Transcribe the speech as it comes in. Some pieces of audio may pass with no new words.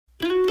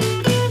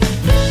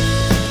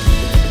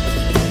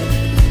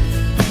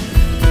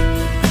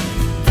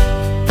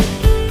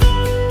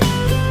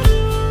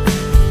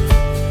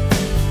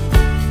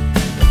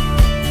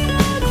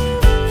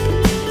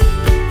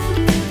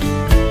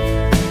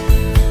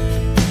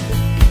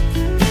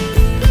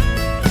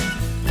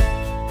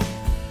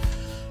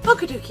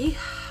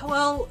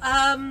Well,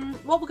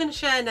 what we're going to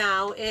share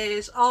now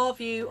is our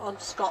view on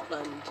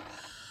Scotland.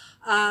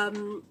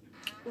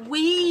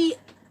 We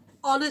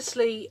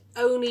honestly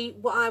only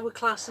what I would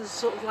class as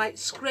sort of like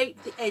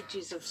scrape the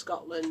edges of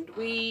Scotland.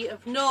 We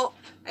have not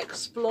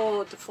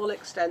explored the full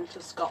extent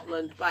of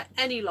Scotland by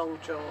any long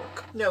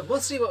chalk. No,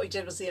 mostly what we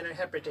did was the Inner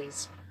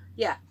Hebrides.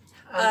 Yeah.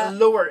 And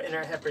the lower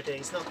Inner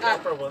Hebrides, not the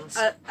upper ones.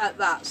 At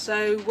that.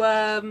 So,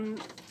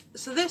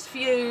 so this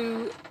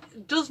view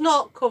does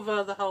not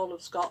cover the whole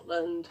of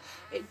Scotland.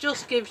 It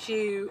just gives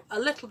you a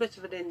little bit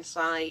of an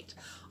insight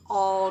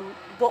on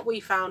what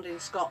we found in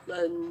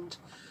Scotland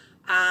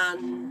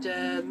and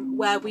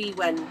where we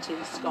went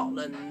in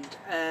Scotland.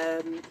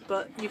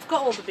 But you've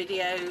got all the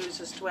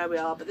videos as to where we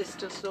are, but this is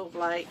just sort of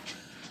like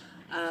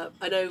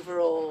an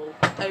overall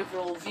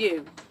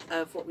view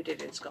of what we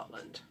did in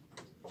Scotland.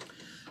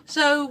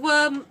 So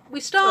we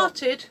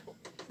started... Well,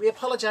 we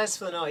apologise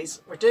for the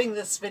noise. We're doing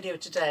this video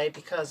today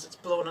because it's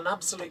blowing an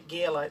absolute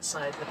gale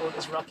outside. The boat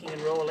is rocking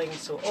and rolling,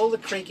 so all the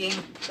creaking,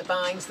 the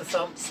bangs, the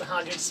thumps, the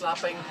halyard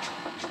slapping,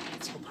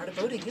 it's all part of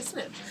boating, isn't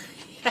it?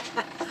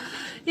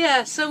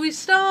 Yeah, so we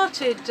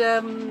started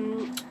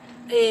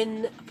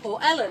in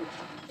Port Ellen.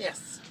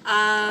 Yes.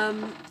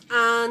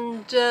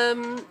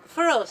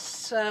 For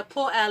us,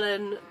 Port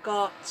Ellen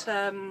got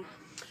the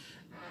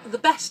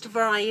Best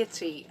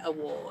Variety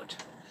Award.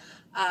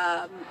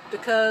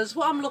 Because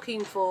what I'm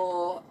looking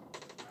for,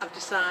 I've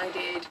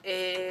decided,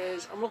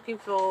 is I'm looking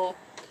for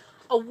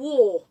a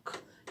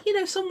walk, you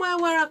know, somewhere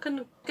where I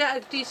can get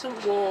a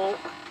decent walk.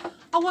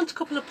 I want a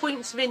couple of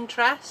points of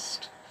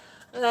interest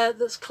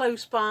that's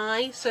close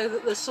by so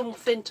that there's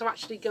something to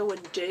actually go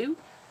and do.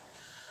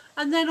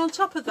 And then on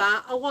top of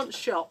that, I want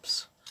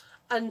shops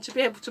and to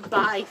be able to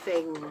buy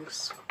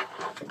things.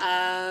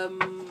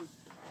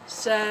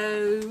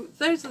 So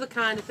those are the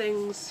kind of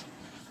things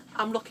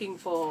I'm looking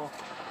for.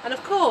 And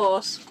of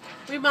course,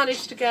 we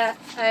managed to get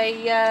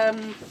a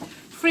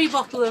free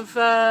bottle of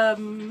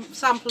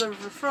sample of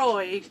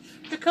Lefroy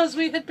because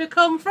we had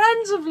become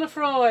friends of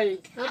Lefroy.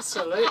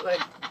 Absolutely.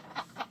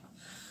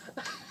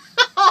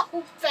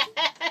 Oh,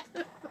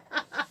 Ben!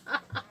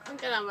 I'm going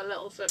to have a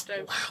little sip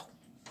too.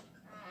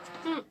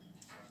 Wow.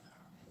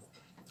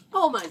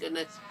 Oh my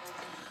goodness.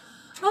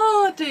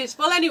 Oh, dear.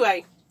 Well,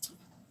 anyway,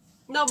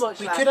 not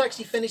much left. We could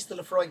actually finish the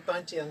Lefroy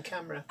bounty on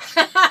camera.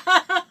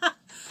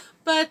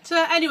 But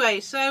anyway,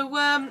 so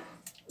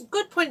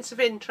good points of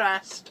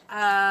interest,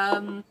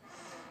 but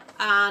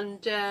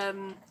not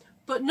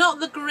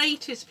the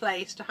greatest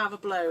place to have a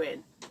blow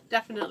in.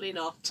 Definitely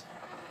not.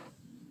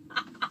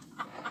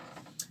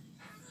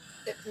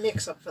 It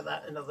makes up for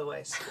that in other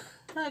ways.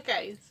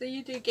 Okay, so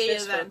you do gear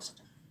Cheers, then. friends.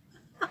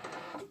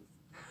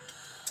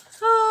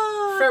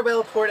 Oh,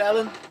 Farewell, Port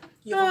Ellen.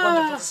 You have a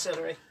wonderful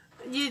distillery.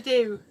 You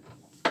do.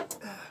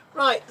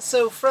 Right,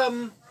 so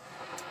from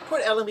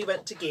Port Ellen we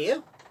went to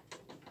Gea.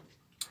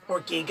 Or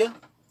Giga,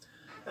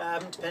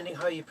 depending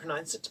how you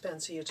pronounce it,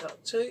 depends who you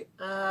talk to.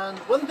 And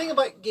one thing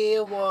about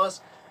Gea was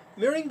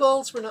mooring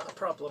balls were not a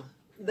problem.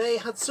 They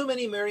had so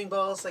many mooring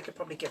balls they could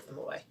probably give them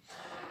away.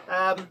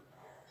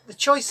 The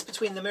choice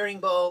between the mooring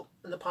ball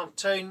and the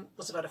pontoon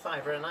was about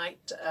 £5 a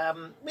night.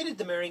 We did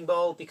the mooring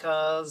ball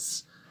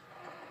because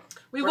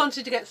we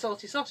wanted to get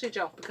salty sausage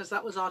off because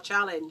that was our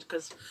challenge.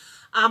 Because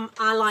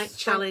I like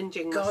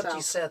challenging God, myself.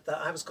 you said that.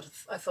 I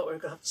thought we were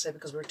going to have to say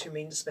because we were too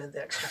mean to spend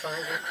the extra £5.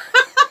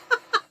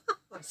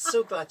 I'm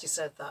so glad you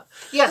said that.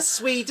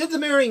 Yes, we did the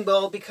mooring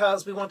ball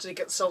because we wanted to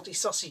get salty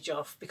sausage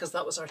off because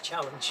that was our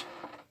challenge.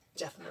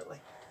 Definitely.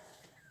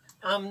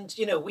 And,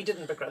 you know, we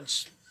didn't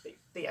begrudge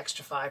the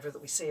extra £5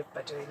 that we saved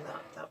by doing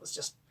that. That was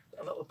just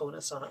a little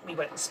bonus on it. We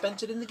went and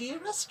spent it in the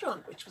Gea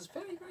restaurant, which was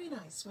very, very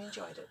nice. We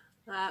enjoyed it.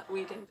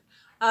 We did.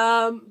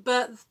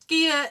 But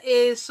Gea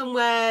is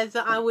somewhere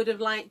that I would have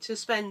liked to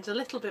spend a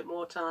little bit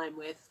more time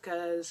with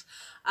because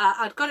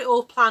I'd got it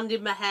all planned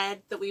in my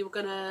head that we were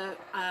going to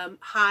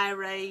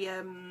hire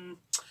a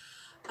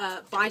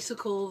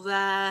bicycle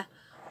there,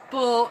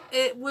 but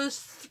it was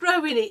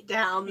throwing it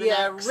down the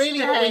next really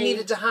day. What we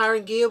needed to hire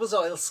in Gea was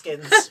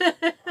oilskins.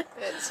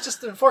 It's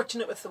just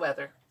unfortunate with the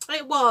weather.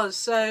 It was.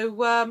 So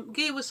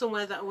Gea was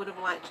somewhere that I would have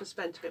liked to have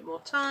spent a bit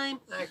more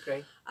time. I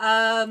agree.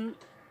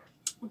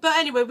 But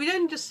anyway, we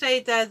then just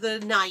stayed there the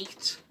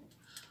night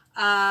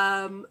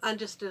and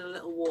just did a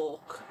little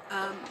walk.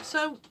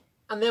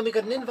 And then we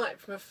got an invite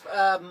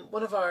from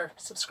one of our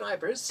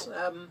subscribers,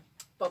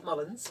 Bob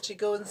Mullins, to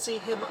go and see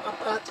him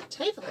up at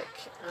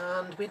Tavelick.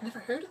 And we'd never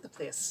heard of the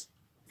place.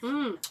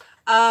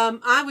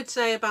 I would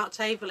say about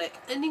Tavelick,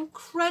 an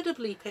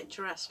incredibly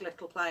picturesque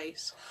little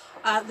place.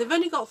 They've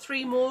only got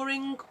 3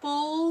 mooring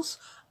balls.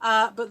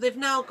 But they've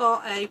now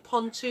got a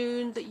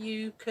pontoon that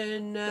you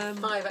can...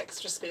 5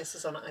 extra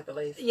spaces on it, I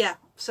believe. Yeah,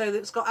 so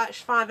it's got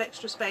actually 5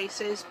 extra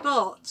spaces,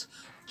 but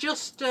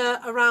just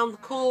around the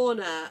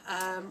corner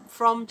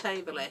from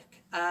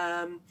Tavelick,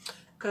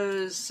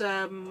 because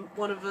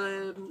one of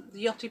the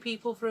yachty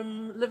people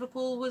from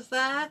Liverpool was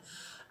there,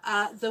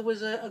 there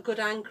was a good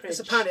anchorage. It's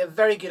apparently a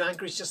very good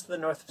anchorage just to the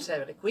north of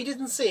Tevelic. We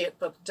didn't see it,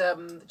 but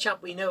the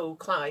chap we know,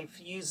 Clive,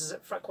 uses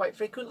it quite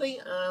frequently,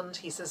 and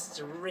he says it's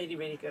a really,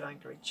 really good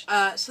anchorage.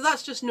 So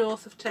that's just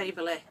north of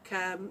Tevelic.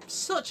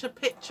 Such a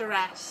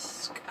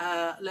picturesque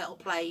little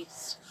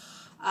place,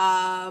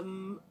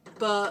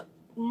 but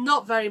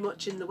not very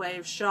much in the way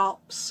of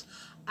shops,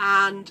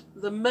 and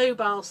the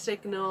mobile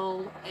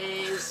signal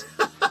is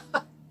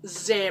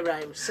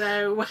zero.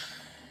 So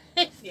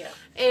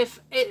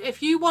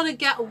if you want to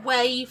get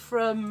away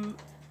from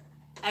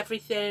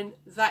everything,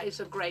 that is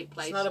a great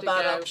place to go. It's not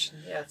a bad option.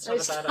 Yeah, it's not a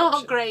bad option.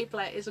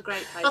 It's a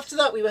great place. After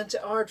that, we went to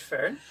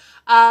Ardfern.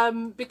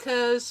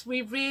 Because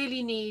we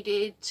really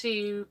needed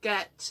to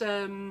get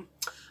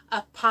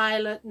a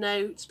pilot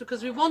notes,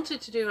 because we wanted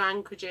to do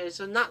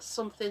anchorages, and that's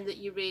something that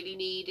you really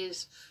need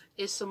is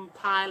some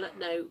pilot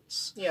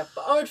notes. Yeah,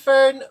 but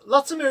Ardfern,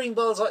 lots of mooring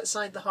balls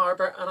outside the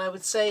harbour, and I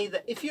would say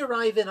that if you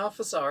arrive in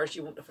office hours,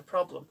 you won't have a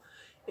problem.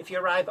 If you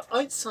arrive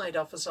outside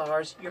office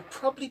hours, you're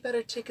probably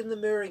better taking the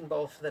mooring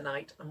ball for the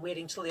night and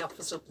waiting till the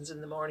office opens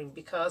in the morning,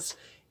 because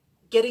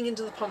getting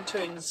into the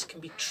pontoons can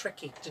be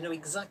tricky to know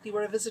exactly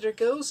where a visitor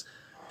goes,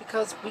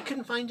 because we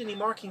couldn't find any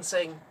marking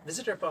saying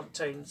visitor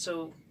pontoon.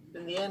 So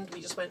in the end,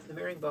 we just went to the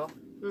mooring ball.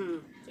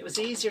 It was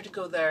easier to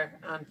go there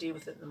and deal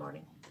with it in the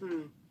morning.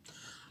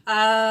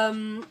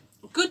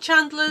 Good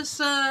chandlers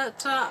to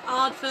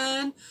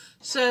Ardfern.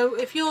 So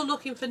if you're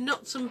looking for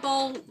nuts and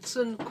bolts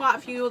and quite a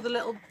few other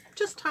little,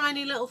 just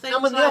tiny little things,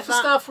 and when like the office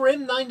that, staff were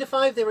in 9 to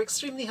 5, they were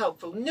extremely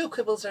helpful. No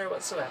quibbles there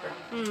whatsoever.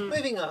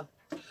 Moving on.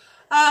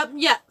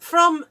 Yeah,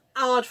 from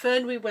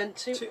Ardfern we went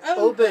to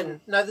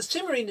Oban. Now there's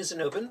two marinas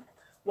in Oban.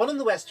 One on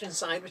the western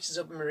side, which is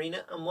Oban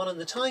Marina, and one on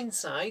the town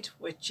side,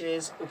 which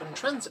is Oban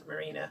Transit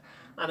Marina.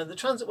 And on the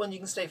transit one, you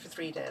can stay for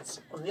 3 days.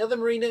 On the other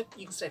marina,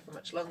 you can stay for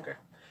much longer.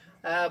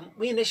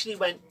 We initially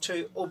went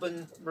to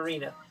Oban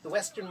Marina, the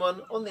western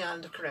one on the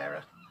island of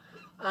Carrera.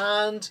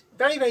 And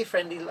very, very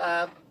friendly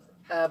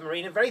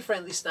marina, very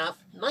friendly staff,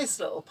 nice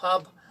little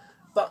pub.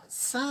 But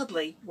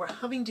sadly, we're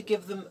having to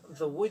give them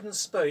the wooden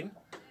spoon.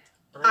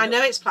 I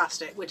know it's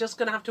plastic. We're just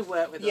going to have to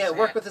work with it. Yeah,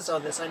 work with us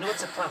on this. I know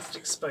it's a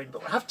plastic spoon,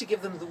 but we'll have to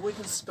give them the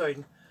wooden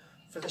spoon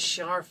for the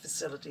shower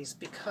facilities,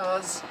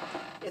 because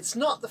it's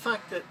not the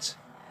fact that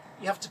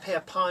you have to pay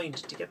 £1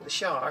 to get the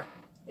shower.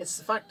 It's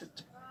the fact that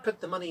to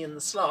put the money in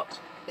the slot,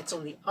 it's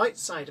on the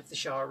outside of the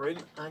shower room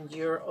and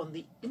you're on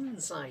the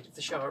inside of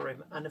the shower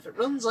room. And if it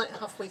runs out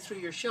halfway through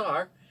your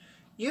shower,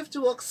 you have to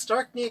walk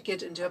stark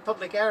naked into a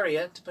public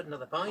area to put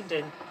another £1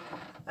 in.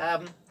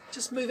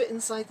 Just move it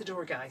inside the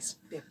door, guys.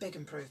 Be a big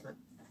improvement.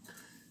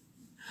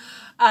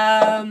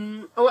 Oh,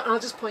 and I'll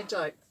just point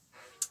out,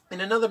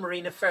 in another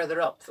marina further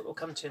up that we'll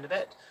come to in a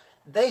bit,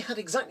 they had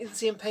exactly the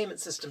same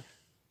payment system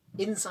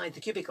inside the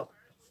cubicle.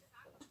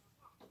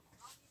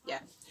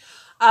 Yeah.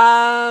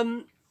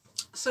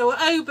 So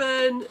at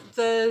Oban,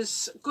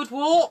 there's good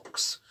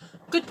walks,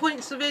 good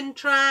points of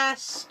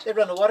interest. They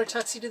run a water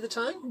taxi to the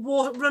town.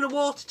 Run a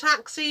water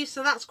taxi,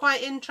 so that's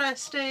quite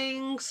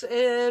interesting.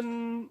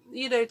 You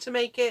know, to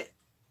make it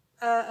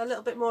a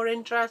little bit more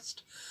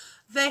interest.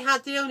 They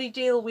had the only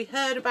deal we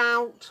heard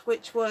about,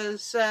 which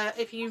was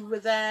if you were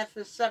there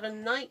for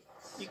 7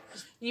 nights,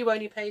 you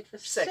only paid for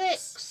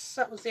 6.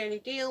 That was the only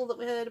deal that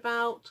we heard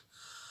about.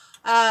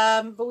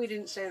 But we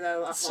didn't stay there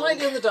that long.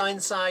 Slightly on the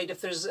downside,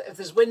 if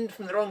there's wind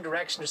from the wrong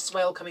direction, there's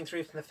swell coming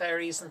through from the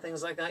ferries and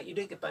things like that, you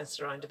do get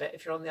bounced around a bit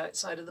if you're on the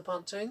outside of the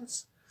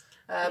pontoons.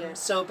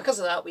 So because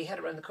of that, we head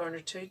around the corner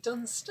to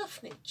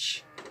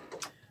Dunstafnage.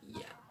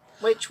 Yeah.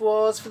 Which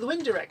was for the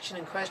wind direction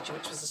in question,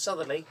 which was the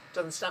southerly.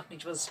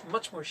 Dunstafnage was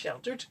much more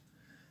sheltered,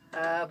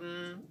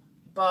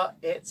 but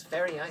it's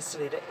very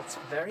isolated. It's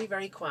very,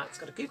 very quiet. It's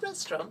got a good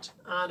restaurant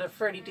and a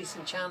fairly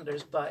decent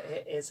chandler's, but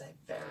it is a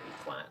very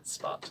quiet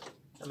spot.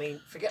 I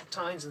mean, forget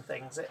towns and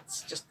things,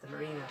 it's just the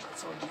marina,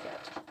 that's all you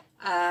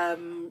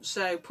get.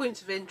 So,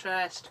 points of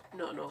interest,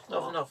 not an awful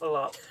lot. Not an awful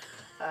lot.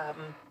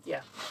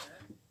 Yeah.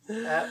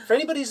 For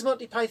anybody who's a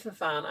Monty Python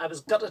fan, I was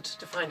gutted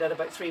to find out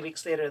about 3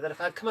 weeks later that if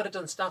I'd come out of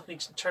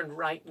Dunstafnage and turned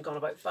right and gone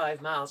about 5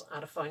 miles,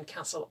 I'd have found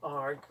Castle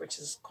Arg, which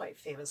is quite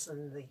famous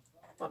in the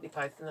Monty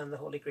Python and the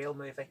Holy Grail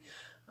movie.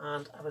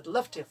 And I would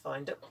love to have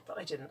found it, but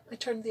I didn't. I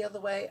turned the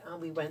other way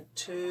and we went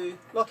to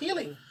Loch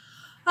Ealing.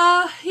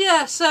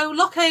 Yeah, so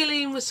Loch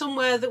Ealing was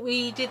somewhere that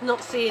we did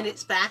not see in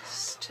its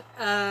best.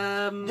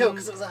 No,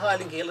 because it was a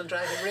howling gale and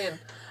driving rain.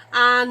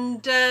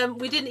 And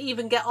we didn't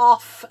even get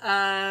off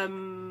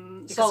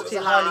because Salty it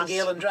was a Lass. howling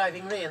gale and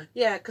driving rain.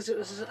 Yeah, because it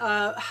was...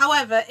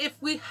 however,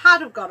 if we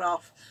had have got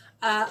off,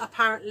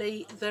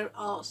 apparently there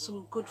are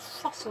some good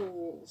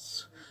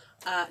fossils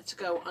to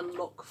go and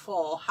look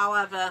for.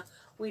 However,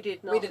 we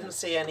did not... We didn't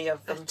see any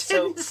of them.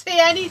 Didn't see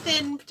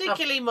anything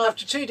particularly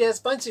much. After 2 days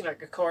bouncing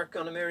like a cork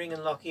on a mooring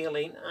in Loch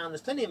Ealing, and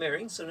there's plenty of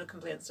moorings, so no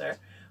complaints there,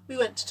 we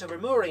went to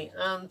Tobermory,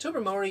 and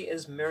Tobermory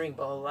is mooring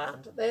ball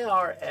land. They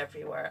are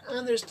everywhere,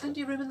 and there's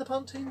plenty of room in the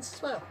pontoons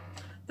as well.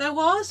 There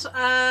was,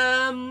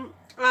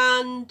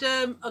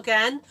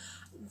 again,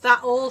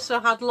 that also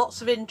had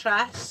lots of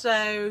interest.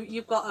 So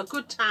you've got a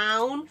good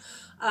town,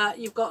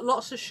 you've got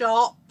lots of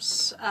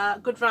shops,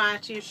 good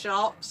variety of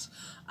shops.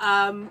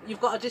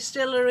 You've got a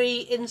distillery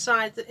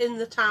inside in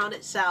the town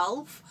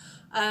itself.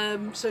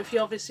 So if you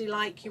obviously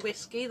like your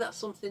whiskey, that's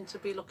something to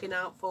be looking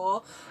out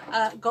for.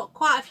 Got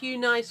quite a few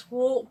nice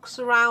walks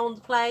around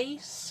the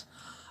place.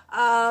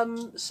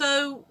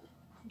 So,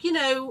 you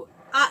know,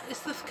 it's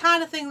the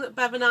kind of thing that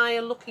Bev and I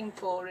are looking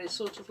for, is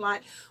sort of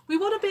like, we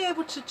want to be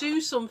able to do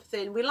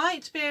something. We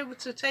like to be able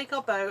to take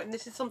our boat, and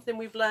this is something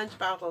we've learned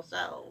about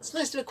ourselves. It's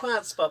nice to have a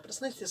quiet spot, but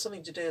it's nice to have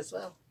something to do as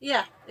well.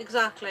 Yeah,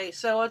 exactly.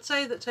 So I'd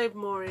say that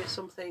Tobermory is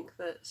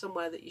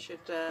somewhere that you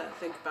should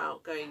think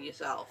about going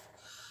yourself.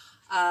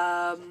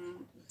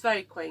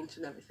 Very quaint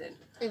and everything.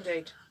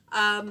 Indeed.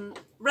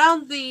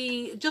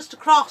 Just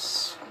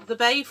across the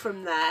bay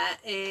from there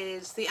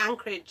is the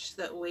anchorage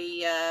that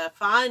we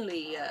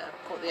finally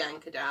put the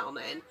anchor down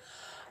in,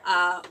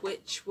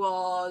 which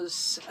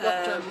was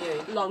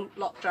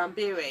Loch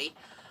Drambuie.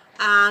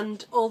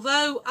 And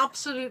although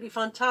absolutely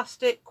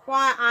fantastic,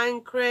 quiet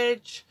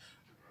anchorage,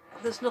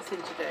 there's nothing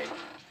to do.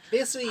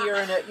 Basically,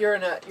 you're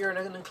in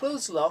an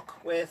enclosed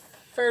loch with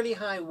fairly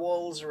high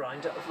walls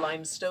around it of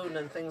limestone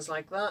and things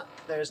like that.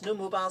 There's no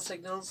mobile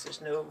signals, there's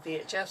no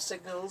VHF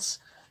signals,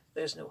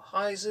 there's no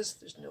houses,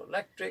 there's no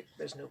electric,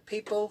 there's no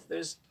people,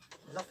 there's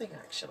nothing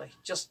actually.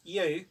 Just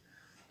you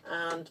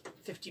and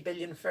 50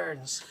 billion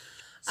ferns.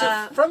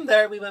 So from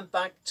there we went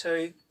back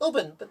to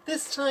Oban, but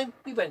this time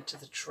we went to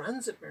the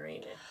Transit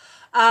Marina.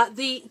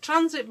 The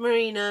Transit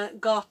Marina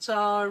got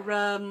our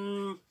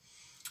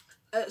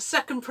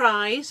second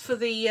prize for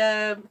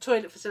the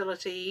toilet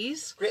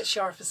facilities. Great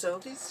shower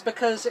facilities.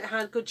 Because it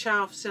had good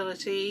shower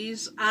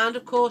facilities, and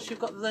of course you've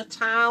got the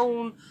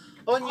town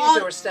on your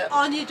doorstep.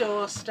 On your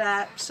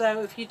doorstep.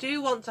 So if you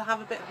do want to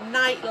have a bit of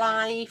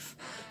nightlife,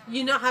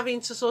 you're not having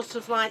to sort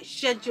of like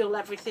schedule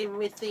everything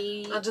with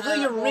the. And although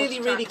you're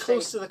really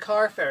close to the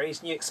car ferries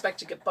and you expect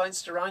to get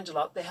bounced around a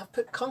lot, they have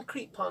put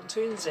concrete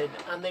pontoons in,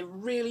 and they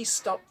really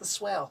stop the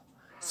swell.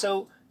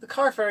 So the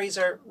car ferries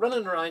are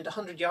running around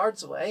 100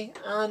 yards away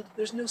and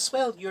there's no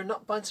swell. You're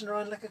not bouncing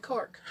around like a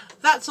cork.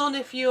 That's on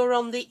if you're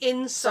on the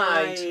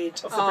inside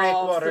of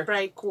the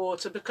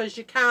breakwater, because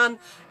you can,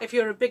 if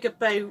you're a bigger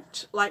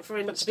boat, like for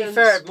instance. But to be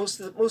fair, most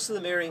of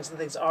the moorings and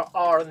things are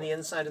on the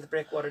inside of the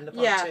breakwater in the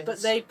pontoons. Yeah,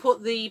 but they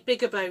put the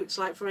bigger boats,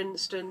 like for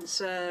instance,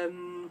 the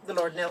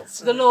Lord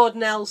Nelson. The Lord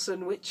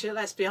Nelson, which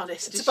let's be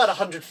honest, it's about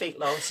 100 feet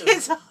long. So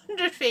it's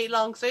 100 feet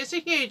long, so it's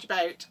a huge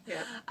boat.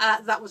 Yeah.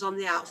 That was on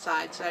the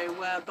outside. So,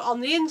 but on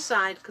the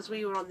inside, because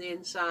we were on the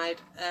inside,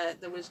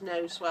 there was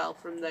no swell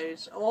from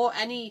those or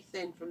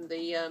anything from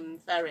the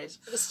ferries.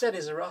 It was steady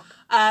as a rock.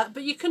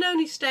 But you can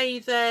only stay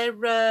there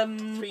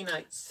 3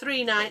 nights.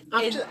 3 nights.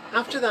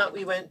 After that,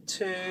 we went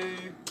to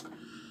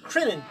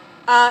Crinan.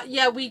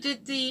 Yeah, we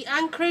did the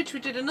anchorage. We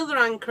did another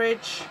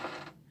anchorage,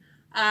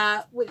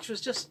 which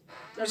was just.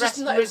 It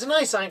was a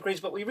nice anchorage,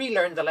 but we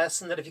relearned the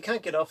lesson that if you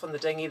can't get off on the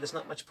dinghy, there's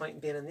not much point in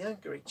being in the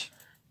anchorage.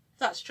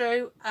 That's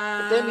true.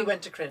 But then we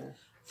went to Crinan.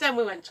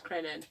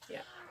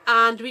 Yeah.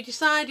 And we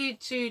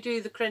decided to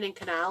do the Crinan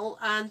Canal,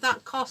 and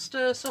that cost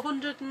us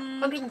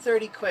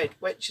 130 quid,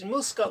 which in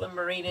most Scotland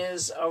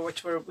marinas, or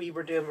which we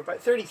were doing, were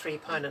about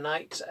 £33 a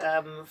night.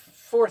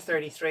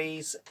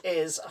 433s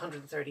is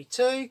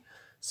 132.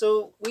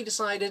 So we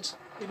decided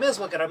we may as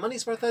well get our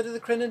money's worth out of the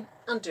Crinan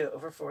and do it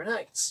over 4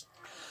 nights.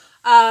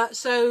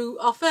 So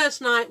our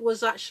first night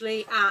was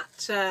actually at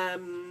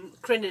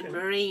Crinan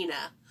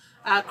Marina.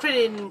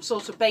 Crinan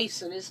sort of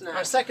basin, isn't it?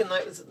 Our second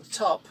night was at the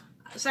top.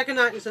 The second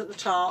night was at the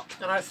top.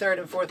 And our third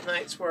and fourth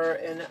nights were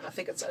in, I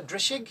think it's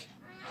Adrishig.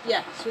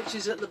 Yes, which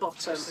is at the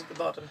bottom. Which is at the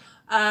bottom.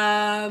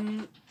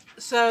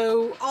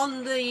 So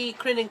on the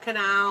Crinan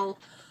Canal...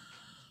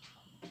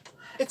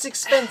 It's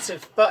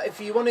expensive, but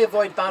if you want to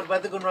avoid bad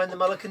weather going around the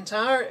Mullican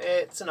Tower,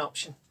 it's an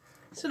option.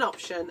 It's an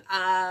option.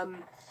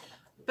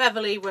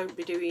 Beverly won't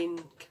be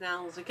doing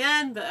canals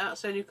again, but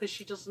that's only because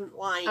she doesn't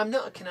like... I'm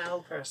not a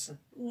canal person.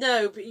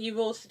 No, but you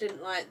also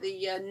didn't like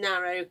the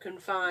narrow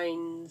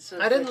confines.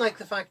 I didn't like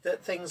the fact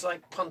that things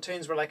like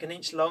pontoons were like an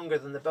inch longer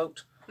than the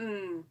boat.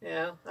 Mm.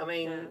 Yeah, I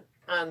mean,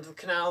 and the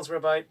canals were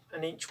about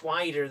an inch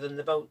wider than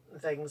the boat and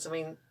things. I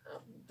mean,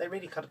 they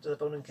really cut it to the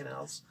bone in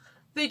canals.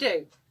 They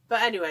do.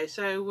 But anyway,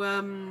 so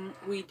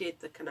we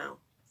did the canal.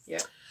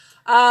 Yeah.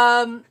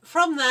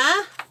 From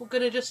there, we're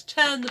going to just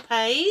turn the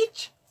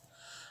page.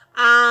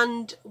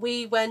 And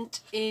we went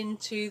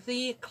into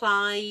the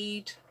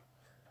Clyde.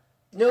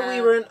 No,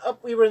 we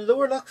were in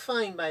Lower Loch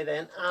Fyne by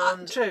then,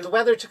 and the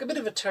weather took a bit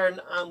of a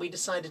turn, and we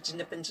decided to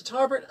nip into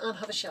Tarbert and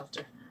have a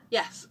shelter.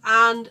 Yes,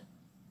 and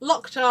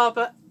Loch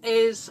Tarbert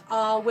is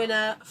our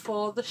winner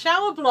for the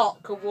Shower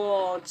Block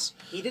Awards.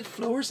 Heated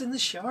floors in the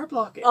shower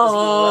block. It was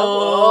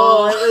lovely.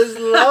 Oh, it was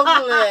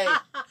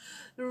lovely.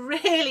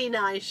 Really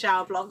nice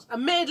shower blocks.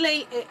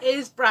 Admittedly, it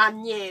is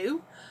brand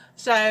new.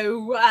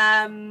 So,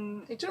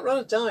 you don't run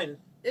it down.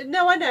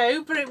 No, I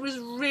know, but it was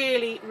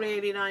really,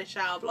 really nice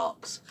shower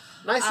blocks.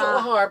 Nice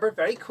little harbour,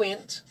 very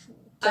quaint.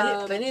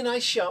 Plenty of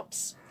nice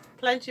shops.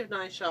 Plenty of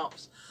nice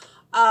shops.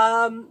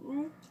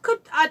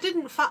 I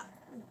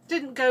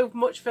didn't go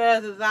much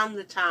further than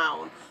the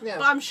town, Yeah.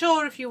 but I'm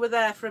sure if you were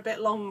there for a bit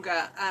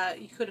longer,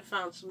 you could have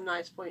found some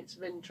nice points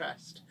of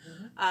interest.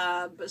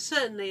 But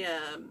certainly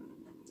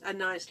a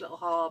nice little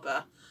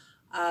harbour,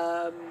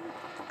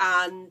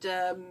 and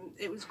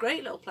it was a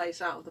great little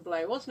place out of the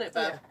blue, wasn't it,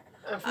 Bev? Yeah.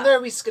 And from there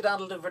we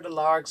skedaddled over to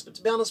Largs, but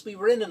to be honest, we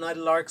were in and out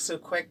of Largs so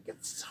quick, it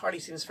hardly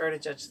seems fair to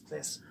judge the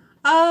place.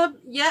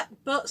 Yeah,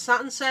 but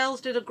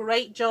Southern-most did a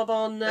great job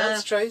on.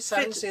 That's true.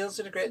 Southern-most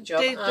did a great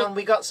job, and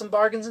we got some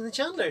bargains in the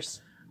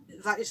Chandlers.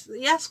 That is,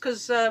 yes,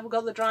 because we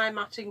got the dry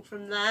matting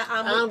from there,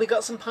 and we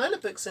got some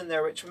pilot books in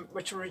there, which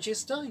were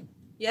reduced down.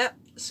 Yeah,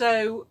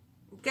 so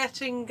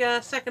getting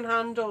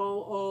second-hand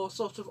or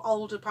sort of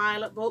older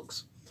pilot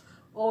books,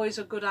 always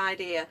a good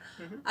idea.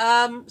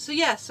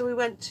 So we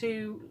went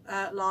to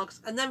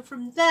Largs, and then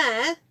from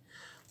there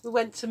we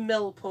went to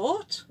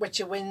Millport, which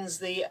wins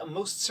the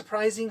Most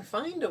Surprising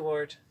Find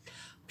Award.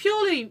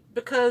 Purely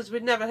because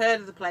we'd never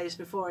heard of the place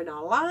before in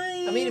our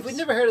lives. I mean, if we'd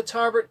never heard of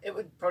Tarbert, it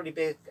would probably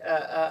be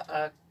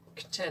a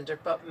contender.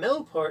 But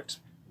Millport,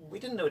 we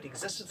didn't know it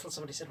existed until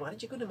somebody said, "Why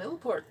did you go to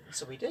Millport?"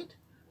 So we did.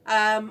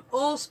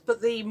 Also,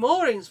 but the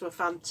moorings were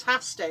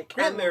fantastic.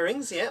 Great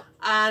moorings, yeah.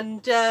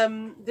 And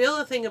the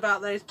other thing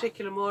about those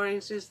particular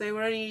moorings is they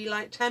were only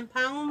like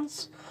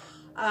 £10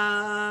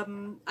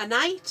 a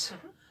night.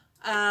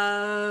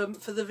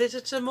 For the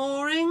visitor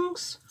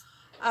moorings,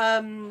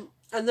 and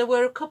there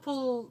were a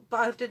couple, but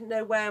I didn't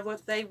know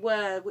what they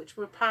were, which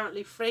were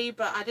apparently free,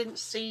 but I didn't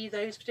see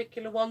those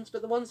particular ones.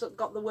 But the ones that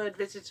got the word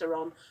visitor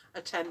on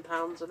are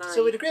 £10 a night.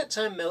 So we had a great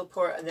time in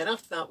Millport, and then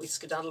after that we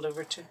skedaddled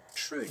over to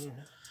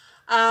Troon.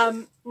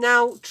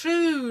 Now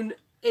Troon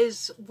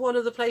is one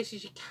of the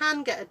places you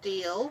can get a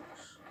deal,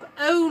 but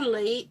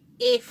only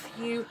if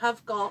you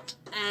have got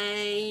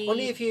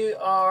only if you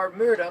are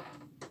moored up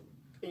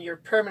in your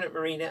permanent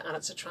marina and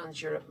it's a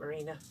Trans-Europe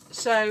marina.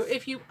 So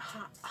if you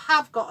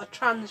have got a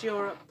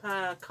Trans-Europe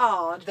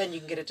card, then you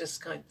can get a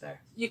discount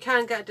there. You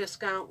can get a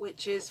discount,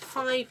 which is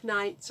 5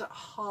 nights at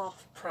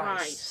half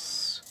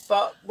price.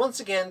 But once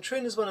again,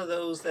 Troon is one of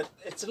those that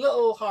it's a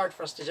little hard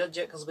for us to judge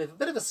it because we have a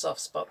bit of a soft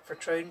spot for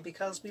Troon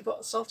because we bought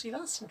a salty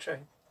lass in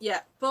Troon.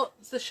 Yeah, but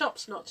the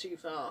shop's not too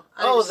far.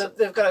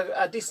 They've got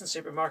a decent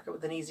supermarket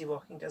with an easy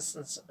walking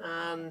distance,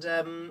 and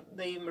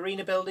the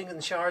marina building and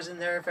the showers in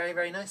there are very,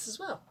 very nice as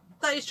well.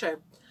 That is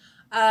true.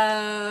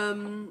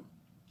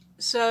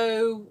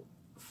 So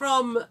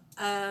from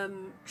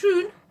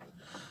Troon,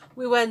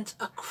 we went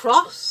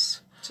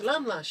across to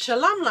Lamlash.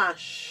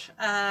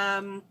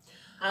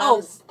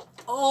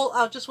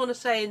 I just want to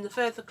say in the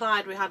Firth of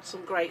Clyde we had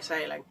some great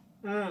sailing.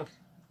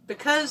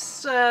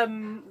 Because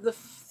the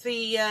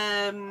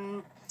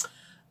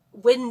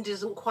wind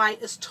isn't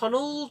quite as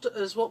tunnelled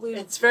as what we...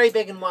 It's very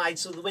big and wide,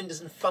 so the wind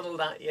isn't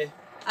funnelled at you.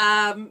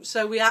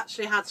 So we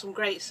actually had some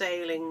great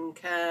sailing.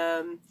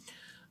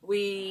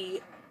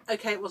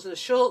 It wasn't a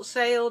short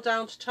sail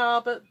down to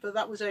Tarbert, but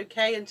that was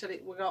okay until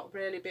it got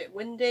really a bit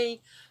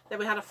windy. Then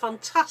we had a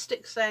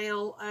fantastic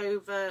sail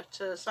over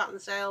to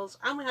Southern-most,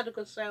 and we had a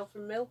good sail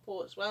from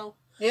Millport as well.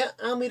 Yeah,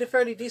 and we had a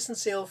fairly decent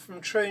sail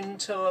from Troon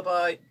till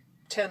about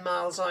 10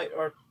 miles out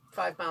or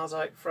 5 miles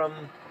out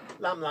from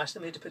Lamlash.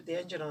 Then we had to put the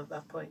engine on at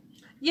that point.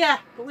 Yeah,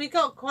 but we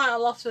got quite a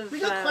lot of... We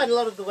got quite a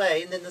lot of the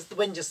way, and then the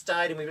wind just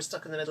died and we were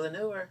stuck in the middle of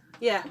nowhere.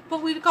 Yeah,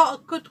 but we got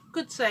a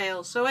good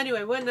sail. So anyway,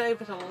 we went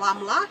over to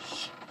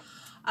Lamlash.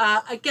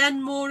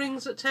 Again,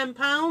 moorings at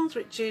 £10,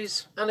 which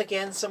is... And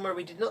again, somewhere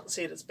we did not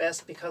see it its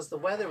best because the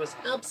weather was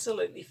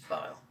absolutely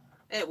foul.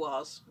 It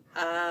was.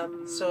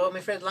 So I'm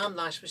afraid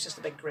Lamlash was just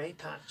a big grey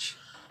patch.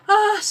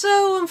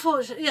 So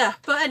unfortunate, yeah.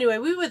 But anyway,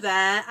 we were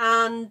there,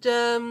 and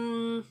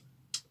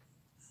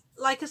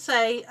like I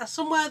say,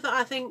 somewhere that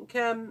I think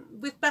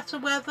with better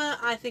weather,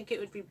 I think it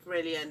would be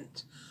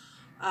brilliant.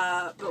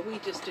 But we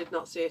just did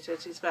not see it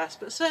at its best.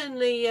 But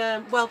certainly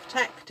well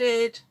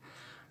protected,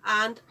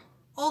 and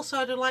also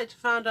I'd like to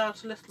find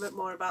out a little bit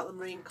more about the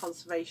marine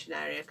conservation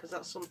area, because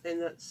that's something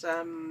that's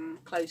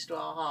close to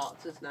our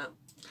hearts, isn't it?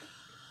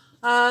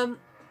 And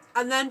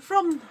then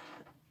from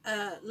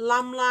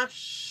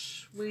Lamlash,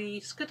 we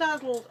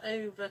skedaddled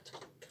over to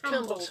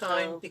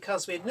Campbelltown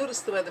because we had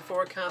noticed the weather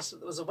forecast that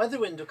there was a weather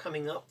window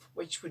coming up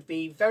which would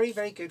be very,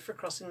 very good for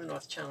crossing the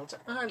North Channel to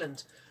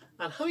Ireland.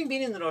 And having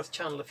been in the North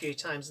Channel a few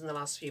times in the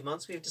last few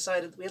months, we've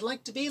decided that we'd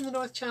like to be in the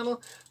North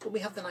Channel when we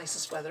have the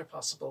nicest weather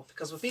possible,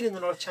 because we've been in the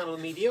North Channel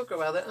in mediocre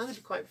weather, and to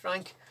be quite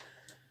frank,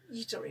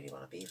 you don't really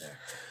want to be there.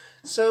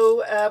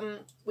 So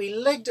we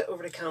legged it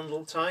over to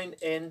Campbelltown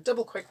in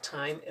double quick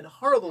time in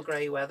horrible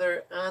grey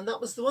weather, and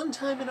that was the one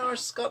time in our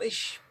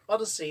Scottish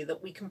odyssey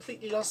that we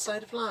completely lost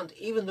sight of land,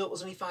 even though it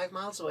was only 5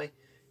 miles away.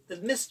 The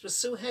mist was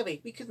so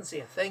heavy we couldn't see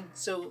a thing,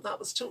 so that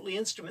was totally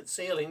instrument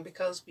sailing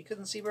because we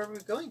couldn't see where we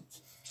were going.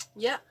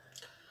 Yeah.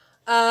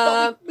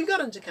 But we got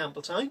into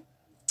Campbelltown.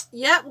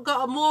 Yeah, we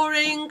got a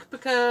mooring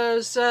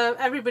because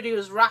everybody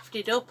was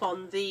rafted up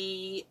on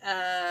the...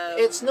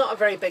 It's not a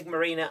very big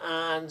marina,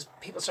 and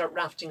people start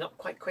rafting up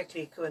quite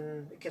quickly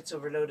when it gets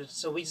overloaded.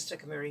 So we just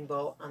took a mooring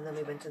ball and then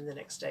we went in the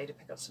next day to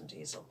pick up some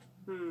diesel.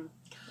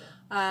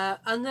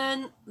 And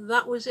then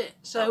that was it.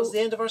 So that was the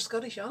end of our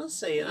Scottish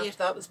Odyssey, and yeah.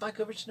 after that was back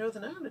over to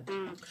Northern Ireland.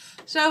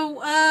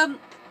 So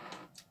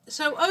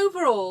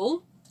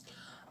overall,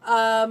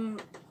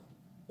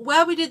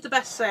 where we did the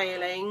best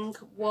sailing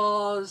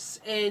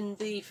was in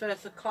the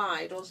Firth of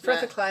Clyde, wasn't it?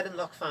 Firth of Clyde and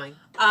Loch Fyne.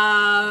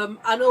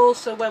 And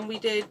also when we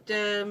did,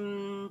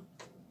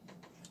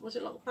 was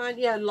it Loch Fyne?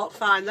 Yeah, Loch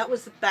Fyne. That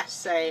was the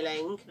best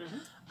sailing.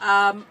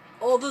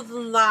 Other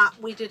than that,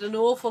 we did an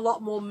awful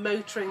lot more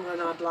motoring than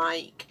I'd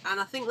like, and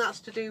I think that's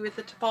to do with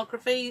the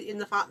topography, in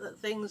the fact that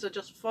things are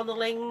just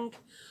funneling.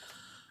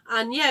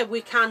 And yeah,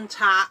 we can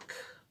tack,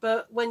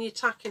 but when you're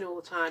tacking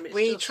all the time,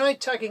 We tried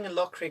tagging in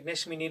Loch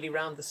Crignish, and we nearly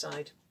round the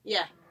side.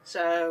 Yeah,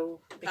 so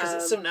because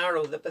it's so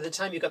narrow that by the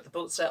time you got the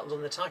boat settled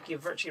on the tack,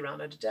 you've virtually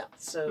ran out of depth.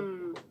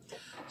 So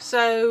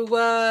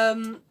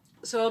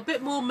a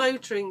bit more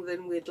motoring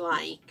than we'd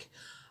like.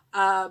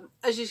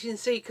 As you can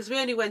see, because we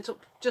only went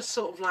up just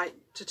sort of like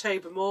to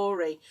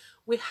Tobermory,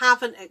 we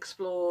haven't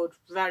explored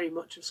very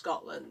much of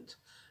Scotland.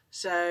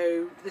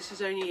 So this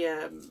is only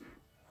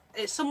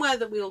it's somewhere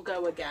that we'll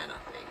go again, I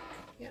think.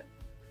 Yeah.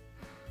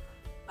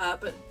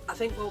 But I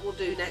think what we'll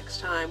do next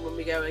time when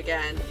we go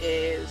again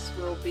is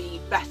we'll be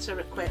better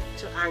equipped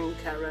to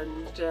anchor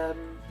and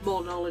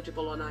more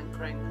knowledgeable on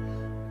anchoring.